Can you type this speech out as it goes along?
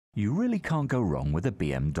You really can't go wrong with a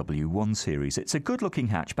BMW 1 Series. It's a good-looking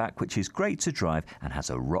hatchback which is great to drive and has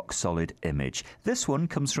a rock-solid image. This one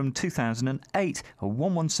comes from 2008, a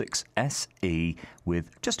 116 SE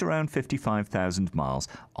with just around 55,000 miles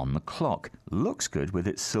on the clock. Looks good with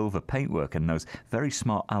its silver paintwork, and those very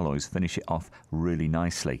smart alloys finish it off really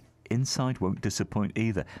nicely. Inside won't disappoint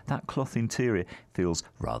either. That cloth interior feels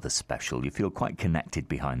rather special. You feel quite connected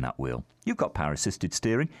behind that wheel. You've got power-assisted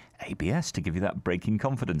steering, ABS to give you that braking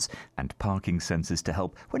confidence, and parking sensors to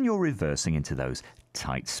help when you're reversing into those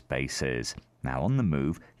tight spaces. Now on the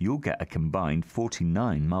move, you'll get a combined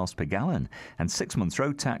 49 miles per gallon, and 6 months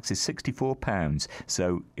road tax is £64,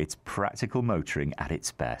 so it's practical motoring at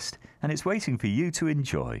its best. And it's waiting for you to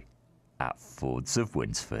enjoy at Fords of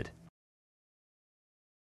Winsford.